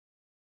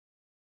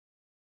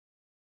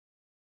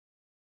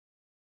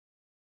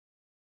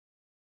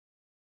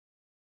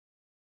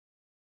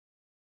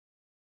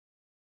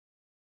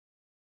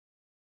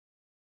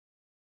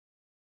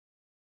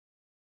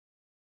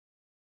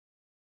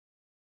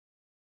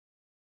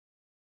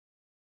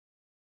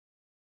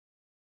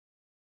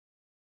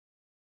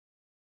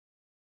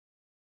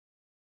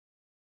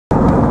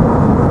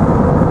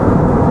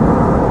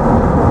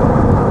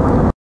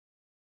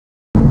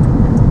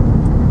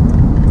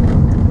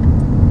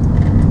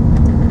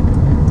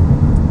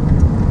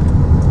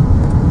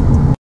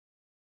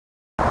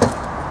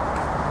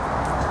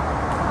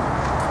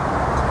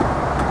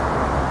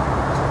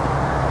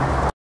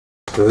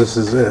this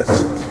is it.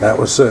 That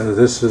was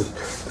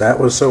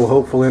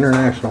SOHopeful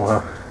International,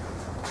 huh?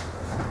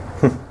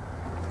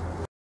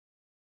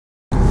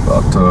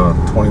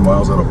 About 20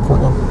 miles out of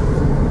Portland.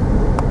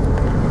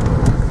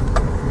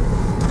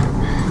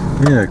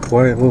 Yeah,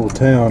 quiet little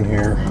town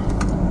here.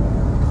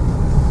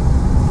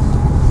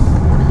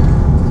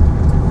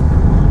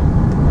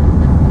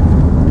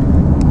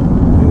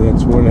 And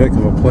that's one heck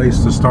of a place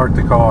to start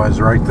the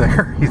cause right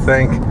there, you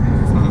think?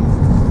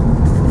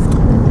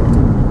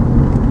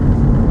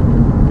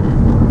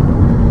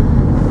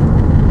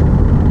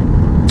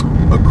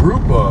 A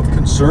group of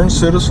concerned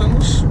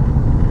citizens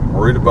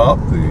worried about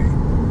the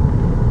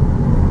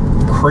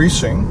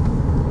increasing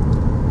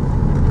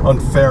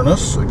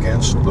unfairness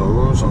against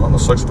those on the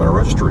sex offender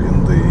registry,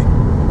 and the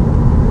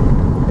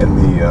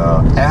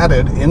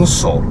added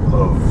insult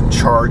of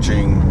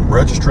charging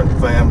registered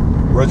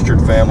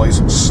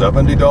families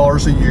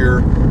 $70 a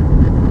year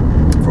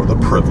for the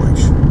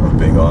privilege of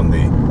being on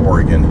the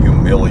Oregon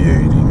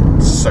humiliating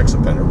sex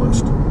offender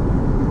list.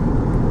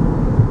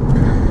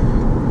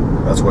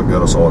 That's what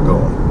got us all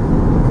going.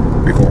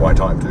 Before my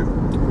time, too.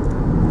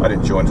 I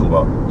didn't join until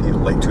about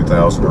late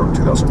 2000 or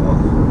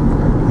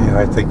 2001. Yeah,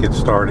 I think it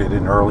started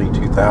in early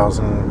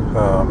 2000.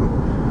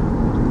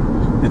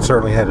 It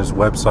certainly had his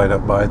website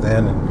up by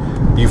then,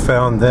 and you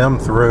found them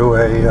through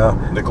a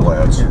nickel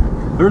ads. Yeah,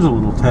 there's a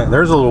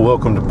little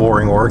 "Welcome to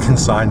Boring Oregon"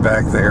 sign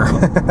back there.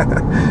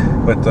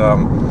 But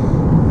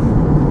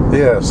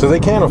yeah, so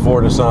they can't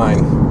afford a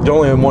sign. It's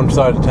only on one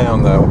side of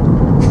town, though.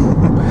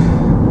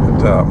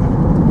 But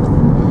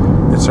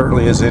it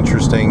certainly is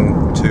interesting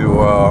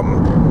to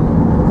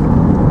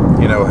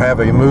have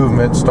a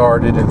movement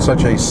started in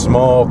such a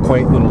small,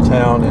 quaint little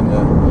town in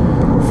the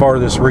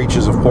farthest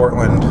reaches of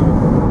Portland.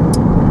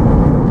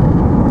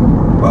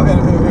 Well,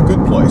 and a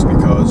good place,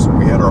 because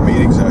we had our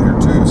meetings out here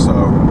too. So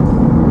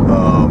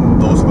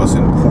those of us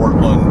in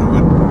Portland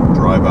would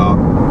drive out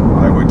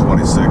Highway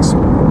 26,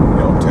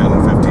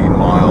 10, 15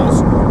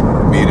 miles,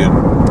 meet at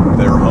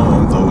their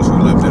home, those who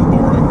lived in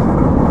Boring,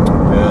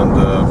 and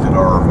did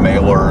our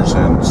mailers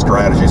and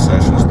strategy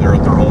sessions there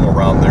at their home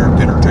around their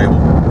dinner table.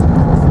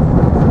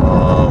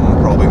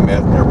 Probably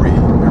met every 2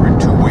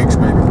 weeks,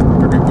 maybe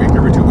every week,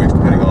 every 2 weeks,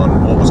 depending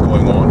on what was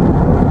going on,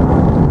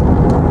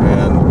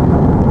 and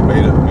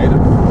made a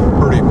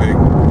pretty big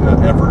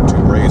effort to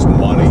raise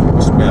money.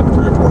 We spent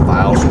 $3,000 or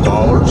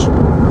 $4,000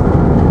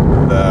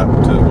 that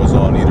was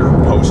on either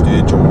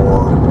postage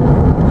or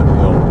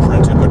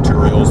printed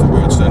materials that we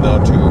would send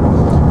out to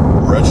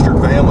registered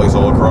families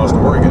all across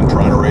Oregon,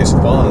 trying to raise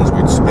funds.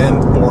 We'd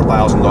spend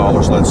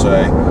 $4,000, let's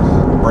say,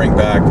 bring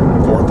back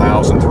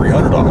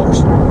 $4,300,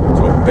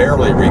 so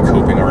barely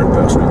recouping our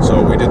investment.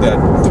 So we did that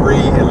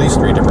at least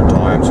three different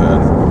times,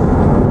 and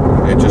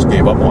it just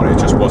gave up on it. It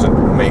just wasn't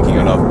making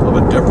enough of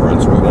a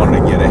difference. We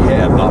wanted to get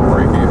ahead, not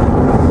break even.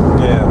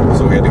 Yeah.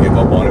 So we had to give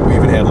up on it. We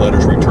even had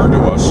letters returned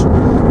to us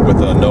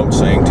with a note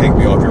saying, "Take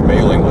me off your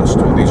mailing list."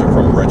 And these are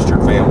from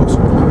registered families.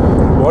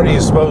 Why do you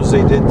suppose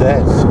they did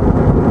that?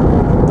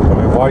 I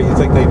mean, why do you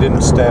think they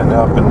didn't stand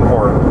up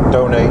or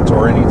donate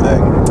or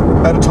anything?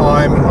 At a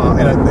time,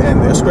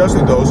 and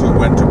especially those who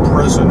went to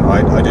prison.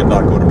 I did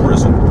not go to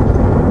prison.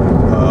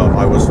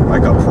 I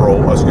got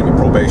parole. I was going to be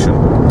probation.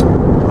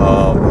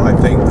 I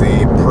think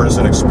the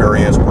prison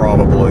experience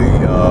probably,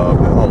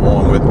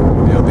 along with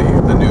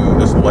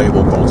this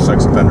label called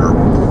sex offender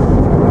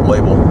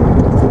label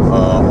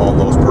on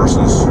those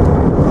persons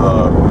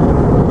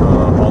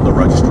on the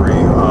registry,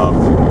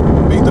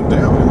 beat them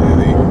down.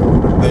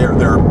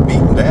 They're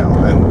beaten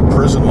down, and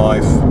prison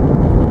life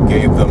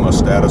gave them a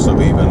status of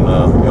even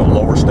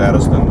lower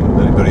status than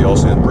anybody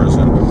else in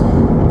prison.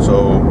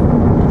 So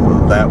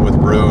that, with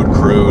rude,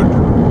 crude,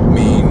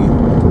 mean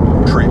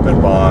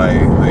treatment by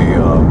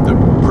the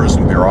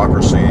prison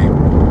bureaucracy,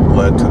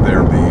 led to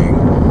their being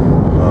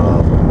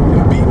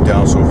beaten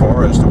down so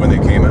far as to when they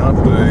came out,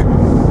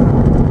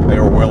 they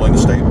were willing to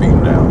stay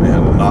beaten down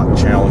and not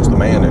challenge the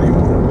man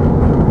anymore.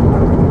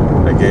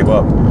 They gave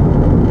up.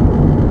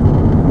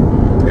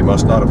 They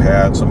must not have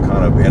had some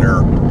kind of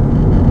inner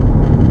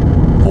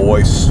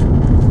voice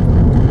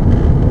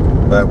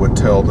that would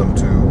tell them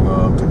to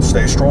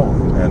stay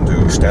strong and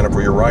to stand up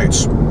for your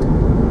rights,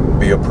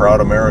 be a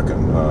proud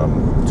American,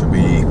 to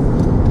be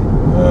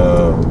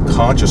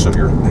conscious of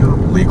your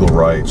legal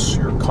rights,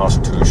 your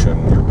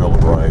Constitution, your Bill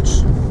of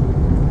Rights,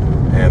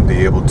 and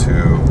be able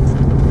to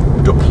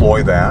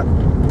deploy that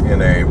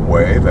in a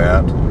way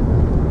that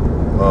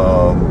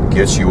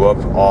gets you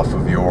up off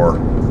of your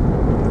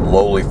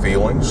lowly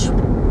feelings,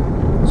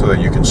 so that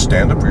you can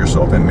stand up for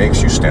yourself, and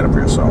makes you stand up for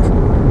yourself.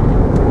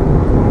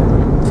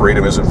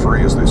 Freedom isn't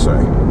free, as they say.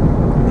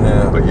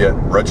 Yeah. But yet,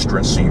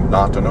 registrants seem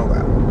not to know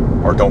that,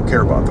 or don't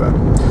care about that.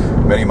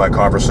 Many of my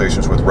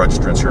conversations with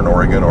registrants here in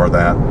Oregon are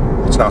that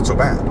it's not so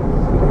bad.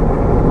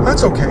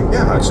 That's okay.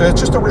 Yeah, it's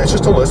just a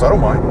list. I don't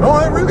mind. No,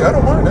 I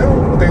don't mind.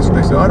 They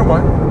say I don't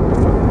mind.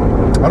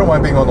 I don't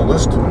mind being on the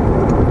list.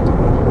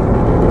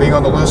 Being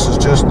on the list is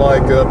just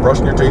like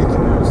brushing your teeth.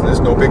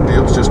 It's no big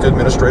deal. It's just an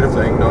administrative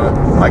thing.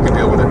 I can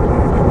deal with it.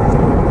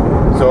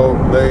 So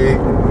they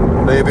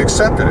they've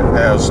accepted it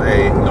as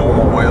a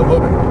normal way of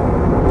living.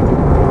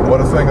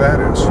 What a thing that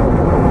is.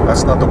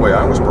 That's not the way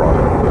I was brought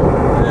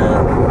up.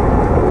 Yeah.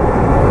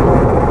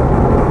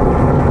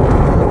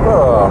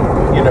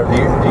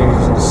 Do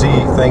you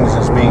see things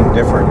as being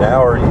different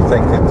now, or do you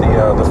think that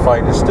the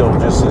fight is still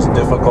just as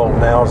difficult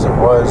now as it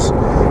was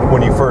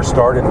when you first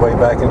started way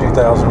back in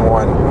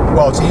 2001?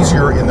 Well, it's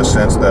easier in the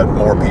sense that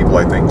more people,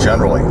 I think,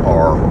 generally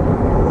are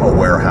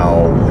aware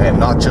how, and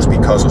not just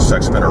because of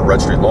sex offender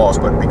registry laws,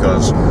 but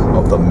because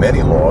of the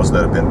many laws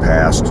that have been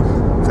passed,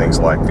 things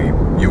like the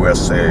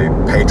USA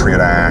Patriot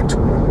Act,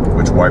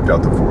 which wiped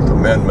out the Fourth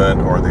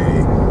Amendment, or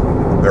the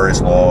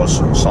various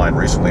laws signed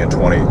recently in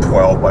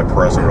 2012 by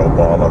President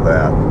Obama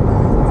that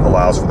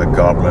allows for the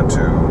government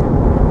to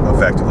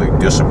effectively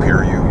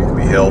disappear you. You can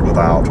be held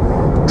without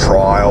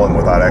trial and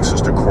without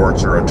access to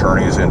courts or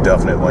attorneys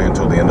indefinitely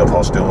until the end of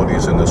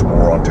hostilities in this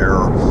war on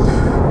terror.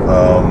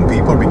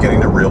 People are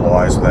beginning to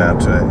realize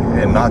that,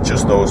 and not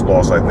just those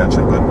laws I've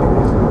mentioned, but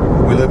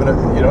we live in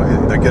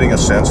they're getting a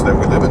sense that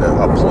we live in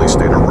a police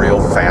state, a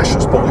real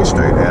fascist police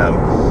state, and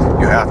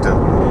you have to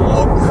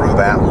look through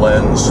that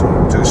lens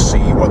to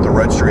see what the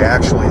registry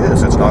actually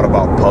is. It's not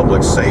about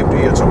public safety,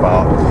 it's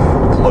about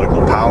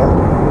political power,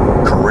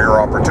 career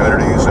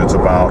opportunities, it's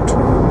about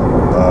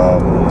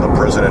the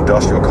prison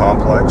industrial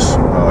complex,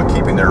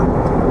 keeping their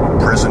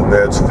prison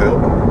beds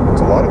filled.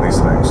 It's a lot of these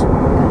things.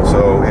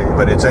 So,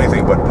 but it's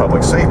anything but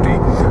public safety.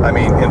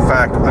 In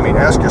fact,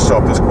 ask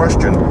yourself this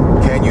question: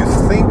 can you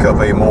think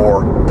of a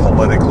more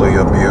politically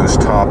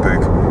abused topic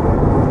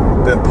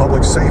than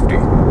public safety?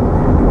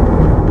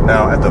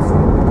 Now, at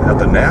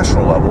the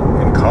national level,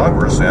 in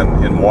Congress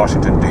and in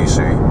Washington,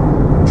 D.C.,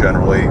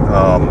 generally,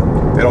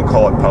 they don't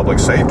call it public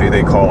safety,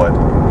 they call it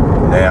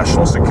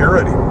national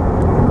security.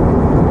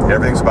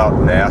 Everything's about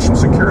national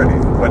security,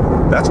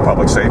 but that's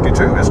public safety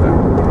too, isn't it?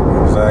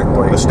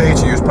 Exactly. The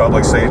states use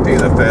public safety,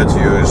 the feds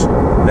use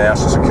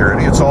national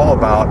security. It's all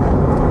about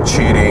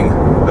cheating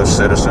the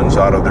citizens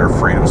out of their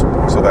freedoms,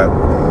 so that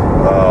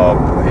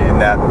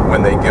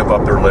when they give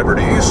up their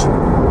liberties,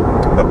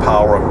 the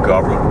power of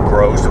government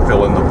grows to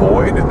fill in the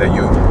void that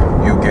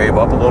you gave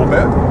up a little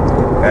bit,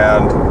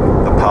 and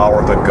the power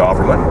of the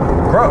government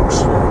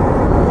grows.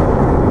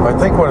 I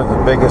think one of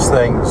the biggest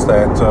things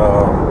that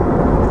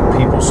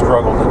people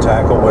struggle to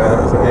tackle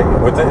with,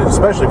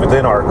 especially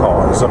within our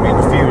cause, the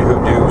few who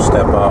do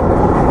step up,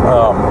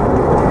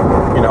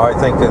 I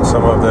think that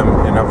some of them,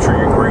 and I'm sure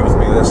you agree with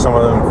me, that some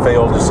of them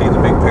fail to see the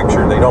big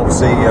picture. They don't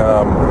see,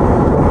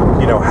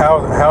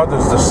 how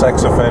does the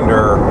sex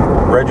offender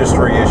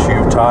registry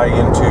issue tie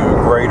into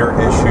greater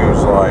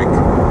issues like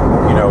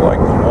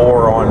the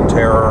war on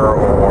terror,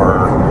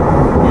 or,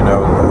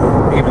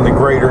 even the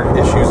greater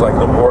issues like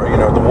the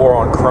war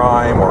on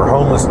crime, or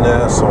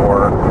homelessness,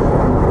 or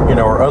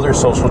other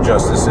social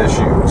justice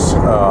issues.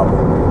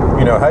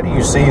 How do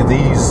you see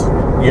these,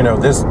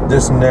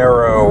 this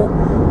narrow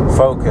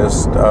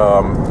focused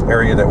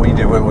area that we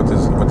do with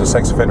the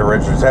sex offender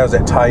registries? How does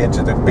that tie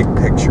into the big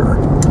picture?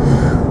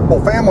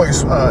 Well,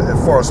 families,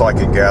 as far as I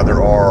can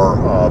gather,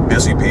 are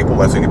busy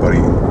people, as anybody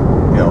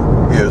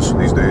is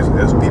these days,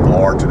 as people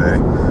are today.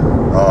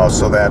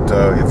 So that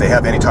if they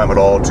have any time at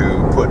all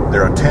to put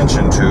their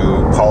attention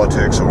to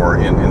politics, or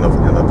in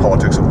the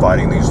politics of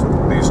fighting these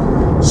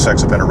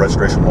sex offender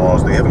registration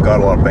laws, they haven't got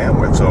a lot of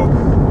bandwidth. So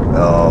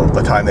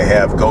the time they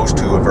have goes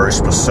to a very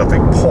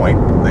specific point.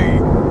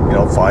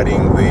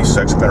 Fighting the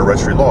sex offender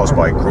registry laws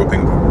by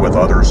grouping with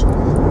others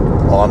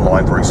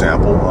online, for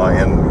example,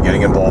 and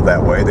getting involved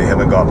that way. They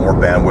haven't got more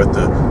bandwidth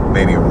to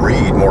maybe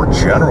read more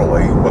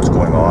generally what's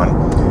going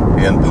on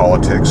in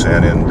politics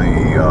and in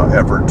the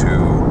effort to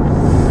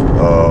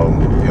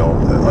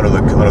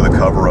under the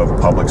cover of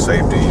public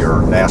safety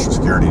or national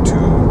security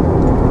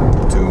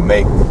to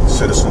make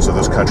citizens of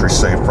this country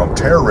safe from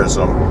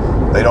terrorism.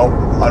 I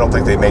don't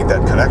think they make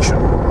that connection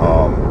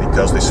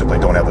because they simply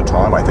don't have the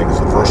time, I think, is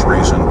the first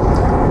reason.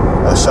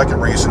 The second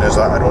reason is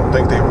I don't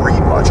think they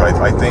read much.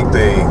 I think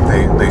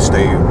they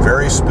stay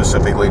very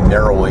specifically,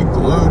 narrowly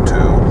glued to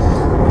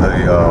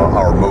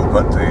our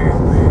movement, the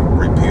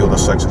repeal of the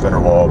sex offender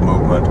law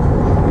movement.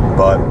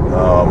 But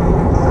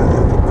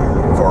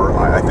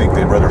I think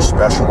they'd rather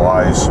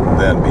specialize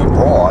than be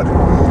broad,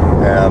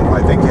 and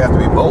I think you have to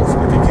be both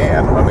if you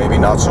can. Maybe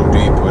not so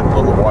deep, but a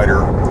little wider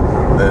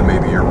than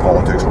maybe your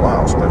politics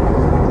allows. But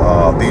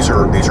these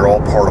are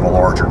all part of a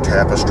larger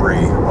tapestry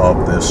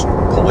of this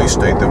police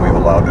state that we've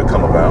allowed to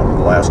come about in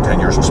the last 10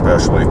 years,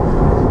 especially,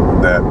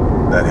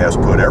 that has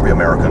put every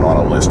American on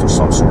a list of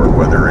some sort,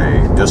 whether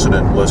a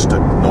dissident list, a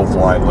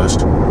no-fly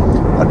list,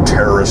 a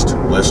terrorist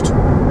list,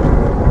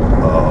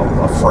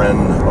 a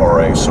friend or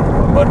a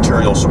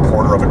material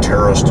supporter of a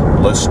terrorist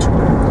list,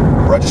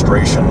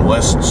 registration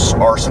lists,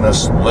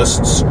 arsonist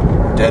lists,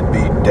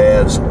 deadbeat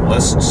dads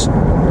lists.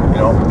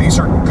 These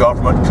are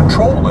government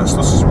control lists.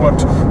 This is what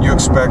you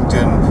expect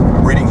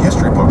in reading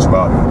history books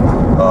about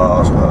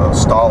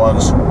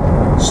Stalin's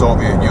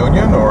Soviet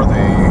Union, or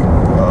the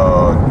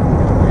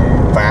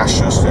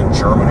fascists in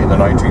Germany in the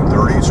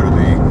 1930s, or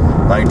the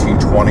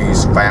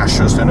 1920s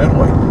fascists in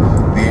Italy,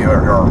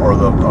 or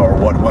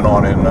what went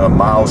on in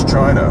Mao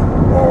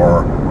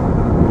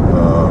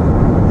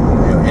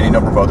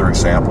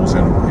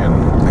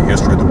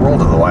history of the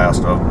world of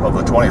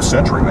the 20th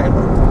century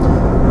mainly.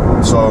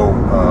 So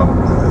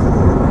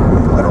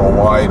I don't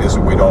know why it is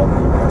that we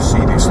don't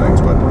see these things,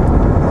 but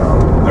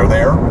they're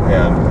there,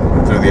 and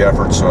through the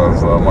efforts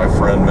of my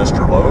friend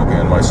Mr. Logue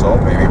and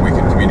myself, maybe we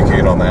can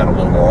communicate on that a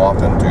little more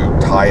often to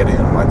tie it in.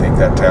 I think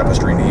that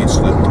tapestry needs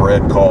the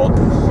thread called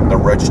the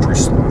registry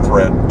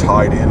thread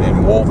tied in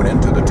and woven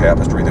into the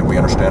tapestry that we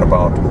understand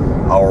about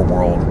our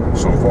world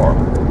so far.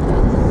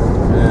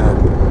 Yeah.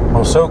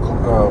 Well,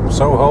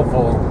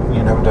 SOHopeful,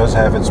 does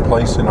have its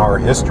place in our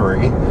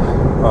history,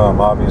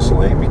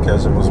 obviously,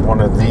 because it was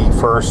one of the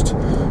first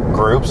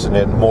groups, and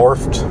it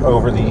morphed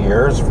over the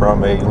years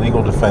from a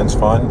legal defense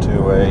fund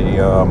to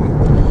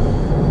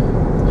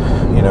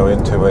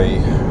into a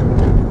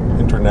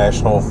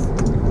international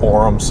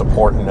forum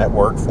support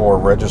network for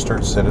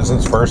registered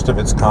citizens, first of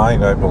its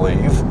kind, I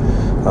believe.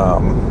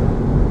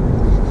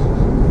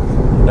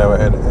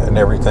 And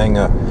everything.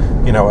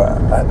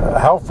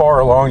 How far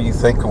along do you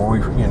think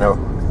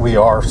we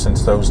are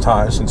since those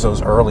times, since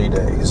those early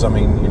days? I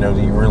mean,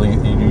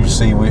 do you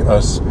see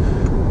us,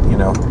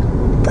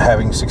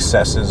 having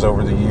successes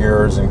over the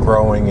years and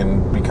growing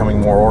and becoming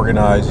more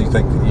organized? You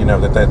think,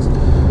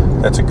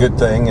 that's a good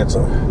thing? It's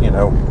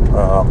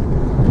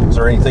is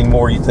there anything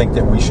more you think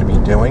that we should be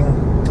doing?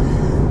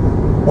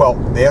 Well,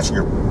 the answer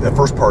to the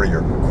first part of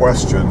your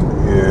question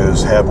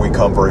is, have we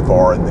come very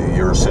far in the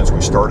years since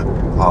we started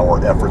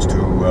our efforts to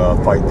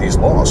fight these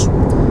laws?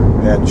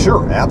 And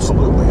sure,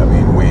 absolutely. I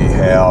mean, we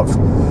have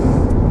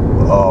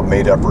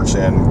made efforts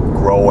in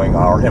growing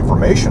our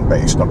information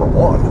base, number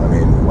one. I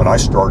mean, when I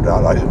started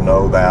out, I didn't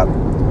know that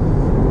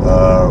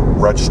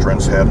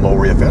registrants had low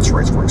reoffense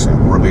rates, for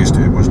example, or at least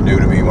it was new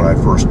to me when I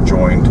first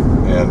joined,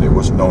 and it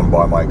was known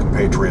by my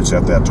compatriots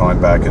at that time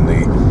back in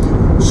the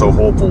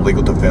SOHopeful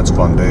Legal Defense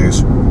Fund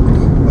days.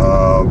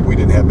 We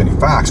didn't have many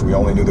facts. We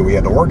only knew that we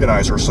had to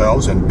organize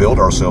ourselves and build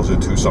ourselves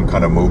into some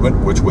kind of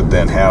movement, which would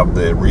then have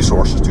the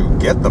resources to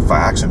get the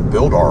facts and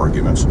build our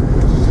arguments.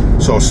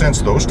 So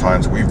since those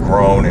times, we've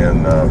grown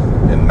in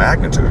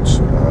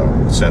magnitudes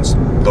since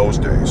those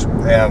days,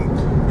 and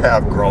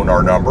have grown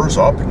our numbers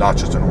up, not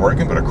just in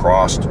Oregon, but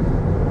across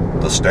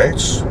the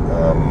states.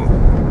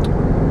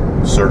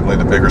 Certainly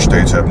the bigger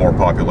states have more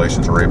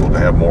populations, are able to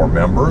have more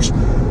members.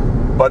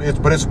 But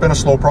it's been a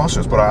slow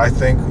process. But I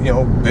think,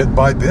 bit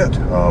by bit,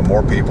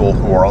 more people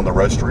who are on the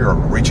registry are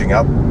reaching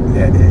out,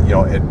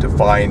 and to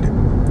find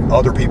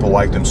other people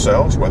like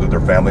themselves, whether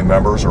they're family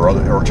members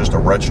or just a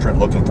registrant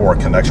looking for a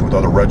connection with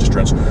other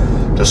registrants,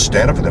 to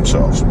stand up for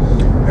themselves.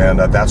 And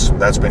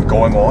that's been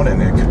going on,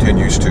 and it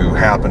continues to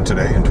happen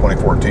today in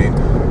 2014.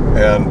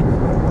 And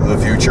the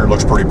future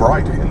looks pretty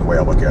bright in the way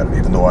I look at it,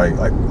 even though I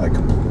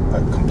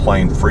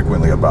complain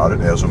frequently about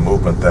it as a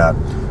movement that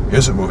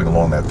isn't moving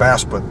along that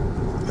fast. But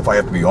if I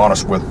have to be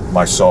honest with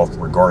myself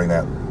regarding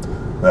that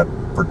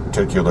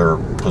particular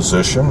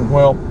position,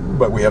 well,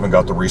 but we haven't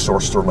got the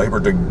resources or labor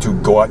to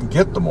go out and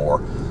get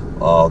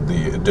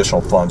the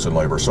additional funds and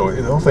labor. So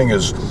the whole thing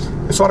is,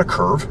 it's on a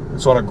curve.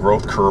 It's on a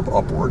growth curve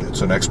upward.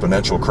 It's an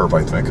exponential curve,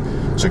 I think.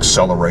 It's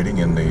accelerating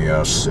in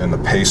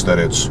the pace that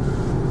it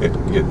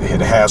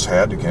has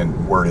had, again,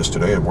 where it is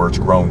today and where it's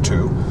grown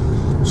to.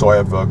 So I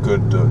have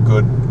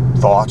good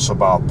thoughts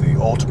about the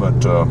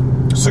ultimate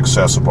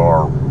success of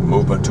our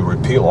movement to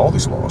repeal all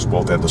these laws,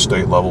 both at the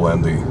state level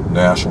and the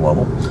national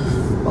level.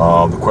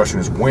 The question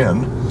is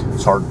when.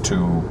 It's hard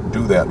to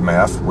do that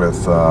math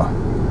with the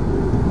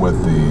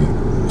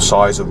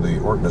size of the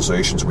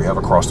organizations we have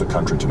across the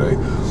country today,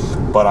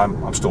 but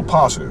I'm still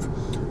positive.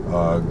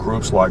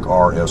 Groups like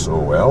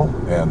RSOL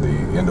and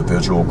the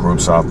individual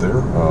groups out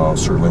there,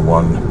 certainly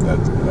one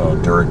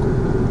that Derek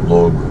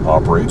Logue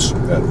operates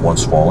at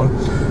Once Fallen,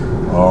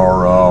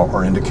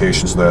 are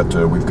indications that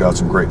we've got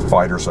some great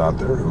fighters out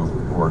there who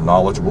are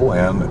knowledgeable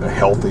and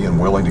healthy and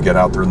willing to get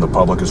out there in the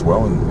public as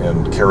well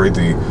and carry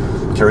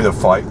the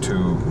fight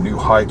to new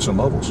heights and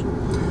levels.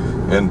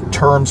 In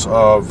terms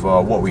of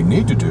what we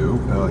need to do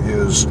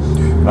is,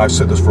 and I've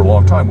said this for a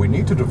long time, we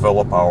need to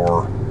develop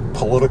our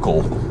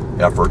political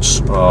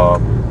efforts.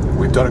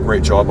 We've done a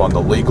great job on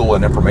the legal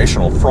and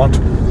informational front,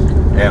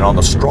 and on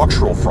the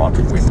structural front,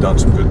 we've done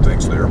some good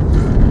things there.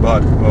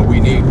 But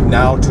we need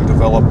now to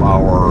develop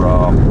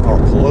our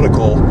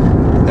political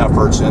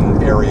efforts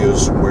in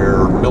areas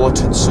where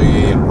militancy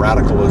and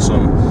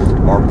radicalism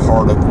are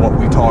part of what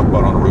we talk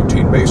about on a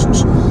routine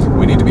basis.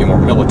 We need to be more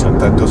militant.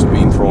 That doesn't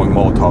mean throwing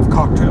Molotov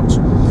cocktails,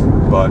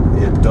 but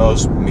it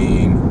does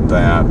mean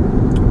that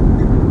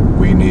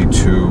we need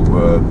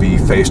to be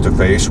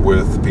face-to-face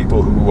with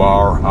people who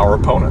are our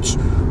opponents,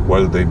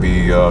 whether they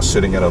be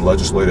sitting at a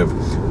legislative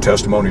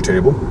testimony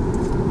table,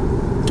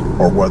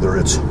 or whether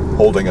it's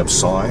holding up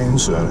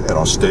signs at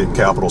a state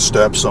capitol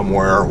step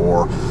somewhere,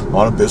 or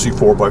on a busy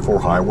 4x4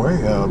 highway,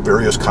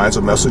 various kinds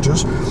of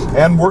messages,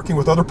 and working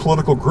with other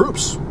political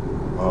groups.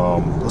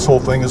 This whole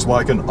thing is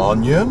like an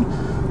onion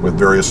with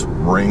various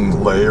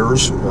ring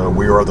layers.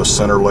 We are the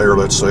center layer,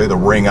 let's say. The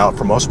ring out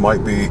from us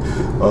might be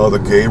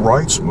the gay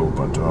rights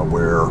movement,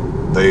 where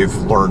they've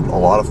learned a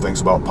lot of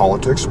things about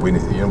politics. We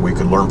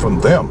could learn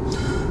from them.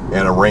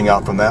 And a ring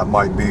out from that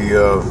might be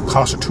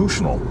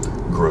constitutional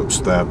groups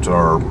that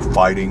are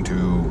fighting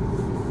to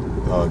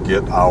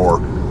get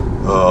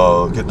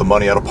the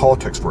money out of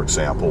politics, for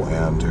example,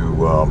 and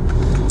to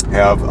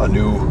have a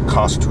new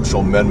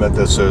constitutional amendment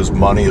that says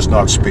money is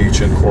not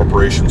speech and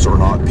corporations are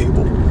not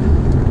people.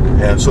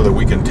 And so that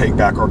we can take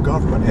back our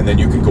government. And then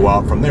you can go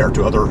out from there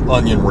to other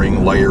onion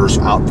ring layers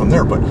out from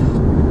there. But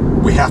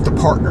we have to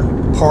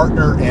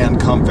partner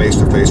and come face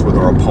to face with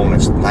our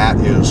opponents. That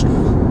is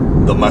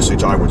the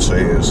message, I would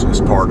say, is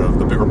part of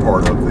the bigger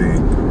part of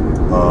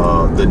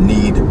the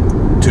need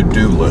to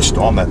do list.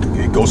 On that,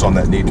 it goes on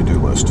that need to do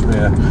list.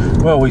 Yeah.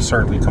 Well, we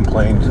certainly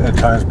complain at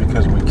times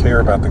because we care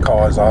about the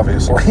cause,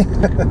 obviously.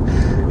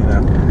 You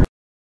know.